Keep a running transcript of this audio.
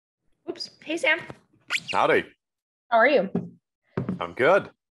Oops. Hey, Sam. Howdy. How are you? I'm good.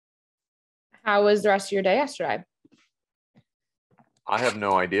 How was the rest of your day yesterday? I have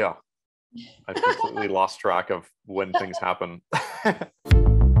no idea. I've completely lost track of when things happen.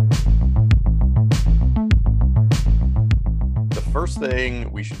 The first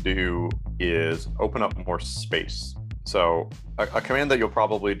thing we should do is open up more space. So a command that you'll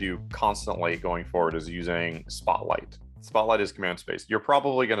probably do constantly going forward is using Spotlight. Spotlight is command space. You're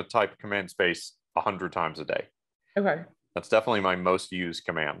probably going to type command space 100 times a day. Okay. That's definitely my most used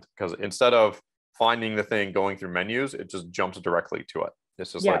command, because instead of finding the thing going through menus, it just jumps directly to it.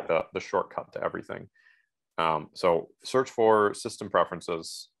 It's just like the shortcut to everything. So search for system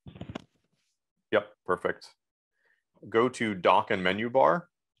preferences. Yep, perfect. Go to dock and menu bar.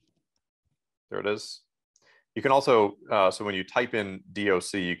 There it is. You can also, so when you type in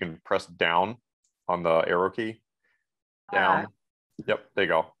DOC, you can press down on the arrow key. Down. Yep, there you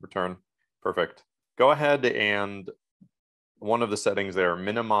go. Return. Perfect. Go ahead and one of the settings there,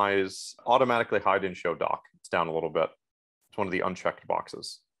 minimize, automatically hide and show dock. It's down a little bit. It's one of the unchecked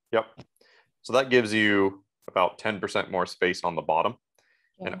boxes. Yep. So that gives you about 10% more space on the bottom.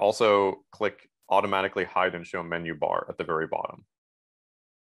 And also click automatically hide and show menu bar at the very bottom.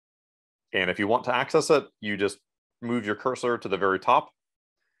 And if you want to access it, you just move your cursor to the very top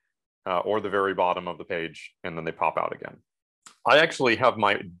or the very bottom of the page, and then they pop out again. I actually have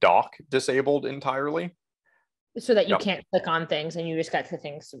my dock disabled entirely. So that you can't click on things and you just get to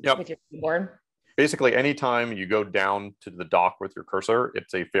things with your keyboard. Basically, anytime you go down to the dock with your cursor,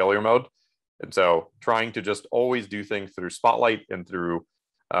 it's a failure mode. And so trying to just always do things through Spotlight and through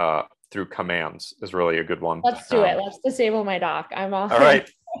commands is really a good one. Let's do it. Let's disable my dock. I'm all right.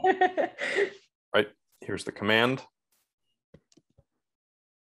 Right. Here's the command.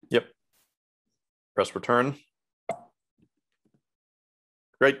 Yep. Press return.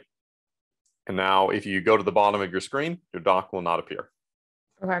 Great. And now if you go to the bottom of your screen, your dock will not appear.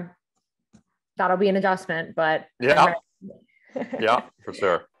 Okay. That'll be an adjustment, but yeah. Yeah, for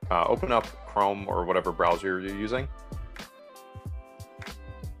sure. Open up Chrome or whatever browser you're using.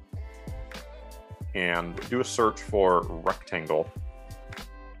 And do a search for rectangle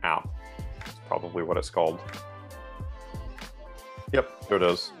app. That's probably what it's called. Yep, there it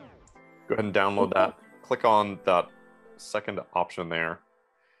is. Go ahead and download that. Click on that second option there.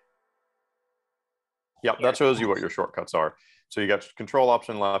 Yep, that shows you what your shortcuts are. So you got control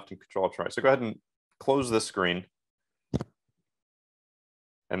option left and control option right. So go ahead and close this screen.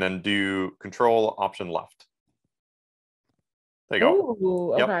 And then do control option left. There you go.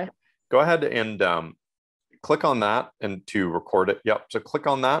 Ooh, okay. Yep. Go ahead and click on that and to record it. Yep. So click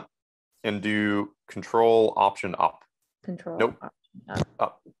on that and do control option up. Control. Nope.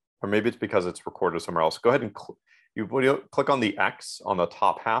 Up. Or maybe it's because it's recorded somewhere else. Go ahead and you click on the X on the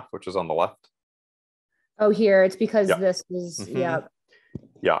top half, which is on the left. Oh, here. It's because this is, Yeah.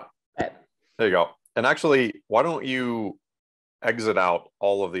 There you go. And actually, why don't you exit out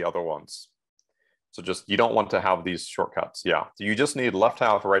all of the other ones? So just, you don't want to have these shortcuts. Yeah. So you just need left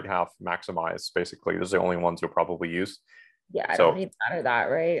half, right half, maximize. Basically, those are the only ones you'll probably use. Yeah, I don't need that or that,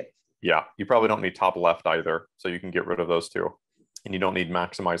 right? Yeah. You probably don't need top left either. So you can get rid of those too. And you don't need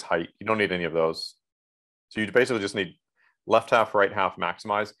maximize height. You don't need any of those. So you basically just need left half, right half,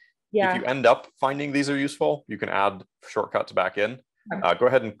 maximize. Yeah. If you end up finding these are useful, you can add shortcuts back in. Go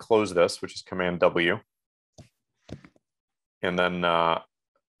ahead and close this, which is Command W. And then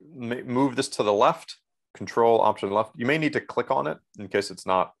move this to the left, control option left. You may need to click on it in case it's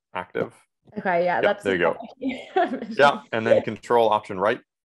not active. Okay, yeah, yep, there you go. Yeah, and then control option right.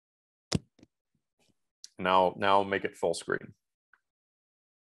 Now make it full screen.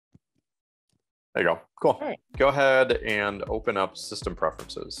 There you go. Cool. Right. Go ahead and open up system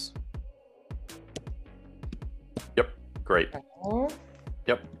preferences. Yep, great.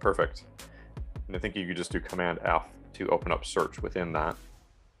 Yep, perfect. And I think you could just do Command F to open up search within that,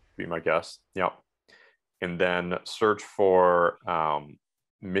 be my guess. Yep. And then search for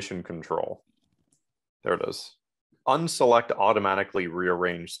mission control. There it is. Unselect automatically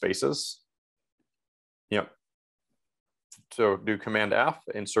rearrange spaces. Yep. So do Command F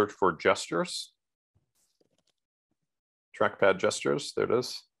and search for gestures. Trackpad gestures, there it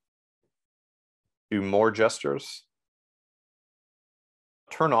is. Do more gestures.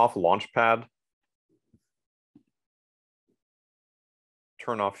 Turn off Launchpad.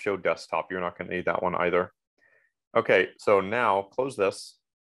 Turn off show desktop. You're not going to need that one either. Okay, so now close this,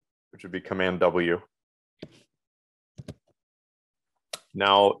 which would be Command W.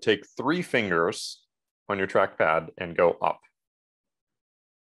 Now take 3 fingers on your trackpad and go up.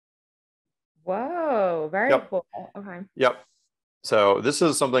 Whoa, very cool. Okay. Yep. So this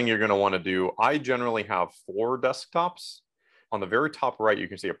is something you're going to want to do. I generally have 4 desktops. On the very top right, you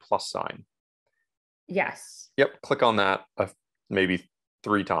can see a plus sign. Yes. Yep. Click on that maybe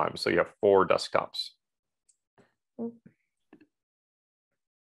 3 times. So you have 4 desktops.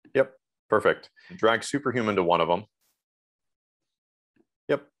 Yep. Perfect. Drag Superhuman to one of them.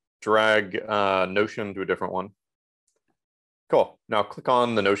 Yep. Drag Notion to a different one. Cool. Now click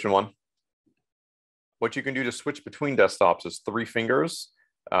on the Notion one. What you can do to switch between desktops is 3 fingers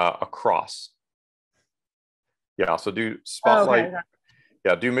across. Yeah, so do spotlight. Oh, okay.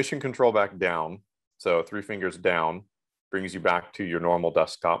 Yeah, do mission control back down. So 3 fingers down brings you back to your normal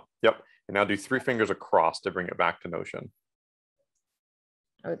desktop. Yep. And now do 3 fingers across to bring it back to Notion.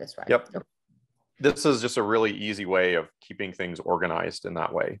 Oh, this way. Yep. Okay. This is just a really easy way of keeping things organized in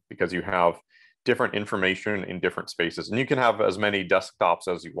that way, because you have different information in different spaces, and you can have as many desktops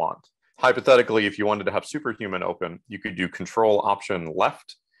as you want. Hypothetically, if you wanted to have Superhuman open, you could do Control Option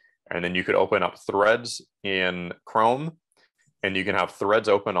left, and then you could open up Threads in Chrome, and you can have Threads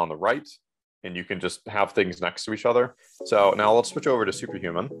open on the right, and you can just have things next to each other. So now let's switch over to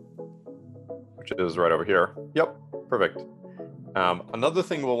Superhuman, which is right over here. Yep, perfect. Another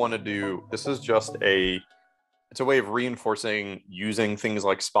thing we'll want to do, this is just it's a way of reinforcing using things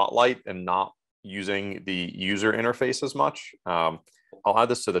like Spotlight and not using the user interface as much. I'll add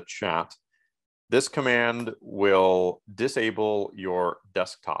this to the chat. This command will disable your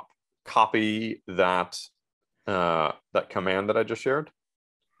desktop. Copy that command that I just shared.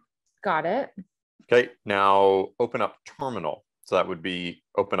 Got it. Okay, now open up Terminal. So that would be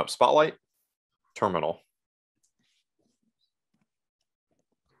open up Spotlight, Terminal.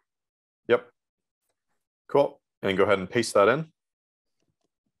 Yep. Cool. And go ahead and paste that in.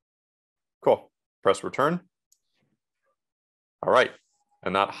 Cool. Press return. All right.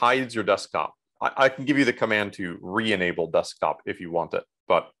 And that hides your desktop. I can give you the command to re-enable desktop if you want it,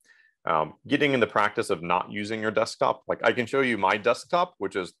 but getting in the practice of not using your desktop, like I can show you my desktop,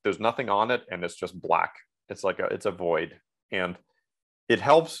 which is there's nothing on it and it's just black. It's like it's a void, and it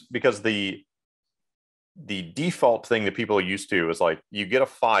helps because the default thing that people are used to is like you get a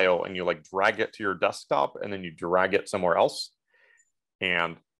file and you like drag it to your desktop and then you drag it somewhere else,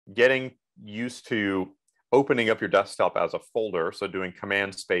 and getting used to opening up your desktop as a folder. So doing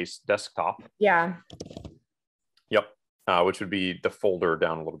Command space desktop. Yeah. Yep. Which would be the folder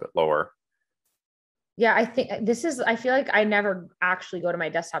down a little bit lower. Yeah, I think I feel like I never actually go to my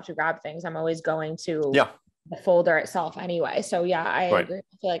desktop to grab things. I'm always going to the folder itself anyway. So yeah, I agree.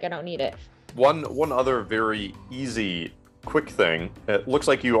 I feel like I don't need it. One other very easy, quick thing. It looks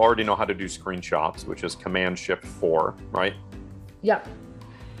like you already know how to do screenshots, which is Command Shift 4, right? Yep.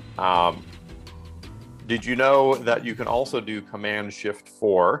 Did you know that you can also do Command Shift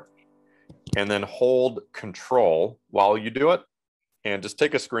 4 and then hold Control while you do it, and just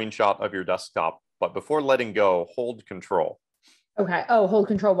take a screenshot of your desktop, but before letting go, hold Control. Okay. Oh, hold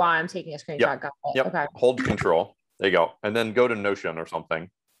Control while I'm taking a screenshot. Yep. Got it. Yep. Okay. Hold Control. There you go. And then go to Notion or something.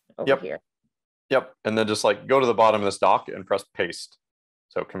 Over here. Yep. And then just like go to the bottom of this doc and press paste.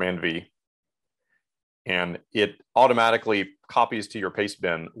 So Command V. And it automatically copies to your paste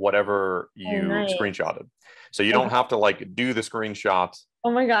bin whatever you screenshotted. So you don't have to like do the screenshot.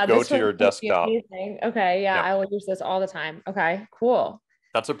 Oh my God. Go to your desktop. Amazing. Okay. Yeah, I will use this all the time. Okay, cool.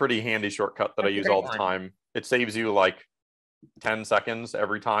 That's a pretty handy shortcut that I use all the time. It saves you like 10 seconds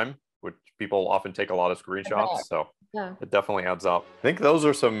every time, which people often take a lot of screenshots. So it definitely adds up. I think those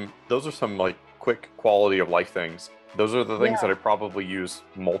are some like quick quality of life things. Those are the things that I probably use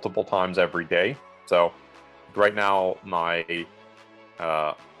multiple times every day. So right now my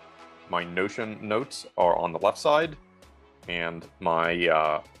Notion notes are on the left side, and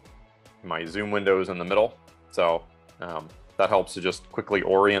my my Zoom window is in the middle. So that helps to just quickly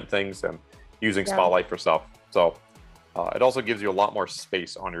orient things, and using Spotlight for stuff. So it also gives you a lot more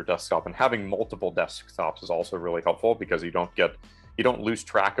space on your desktop, and having multiple desktops is also really helpful because you don't lose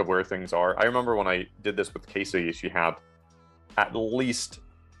track of where things are. I remember when I did this with Casey, she had at least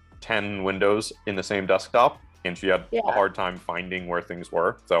 10 windows in the same desktop, and she had a hard time finding where things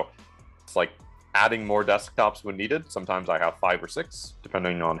were. So it's like adding more desktops when needed. Sometimes I have 5 or 6,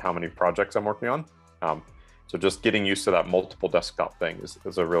 depending on how many projects I'm working on. So just getting used to that multiple desktop thing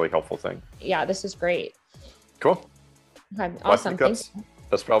is a really helpful thing. Yeah, this is great. Cool. Okay, awesome.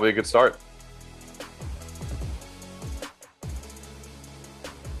 That's probably a good start.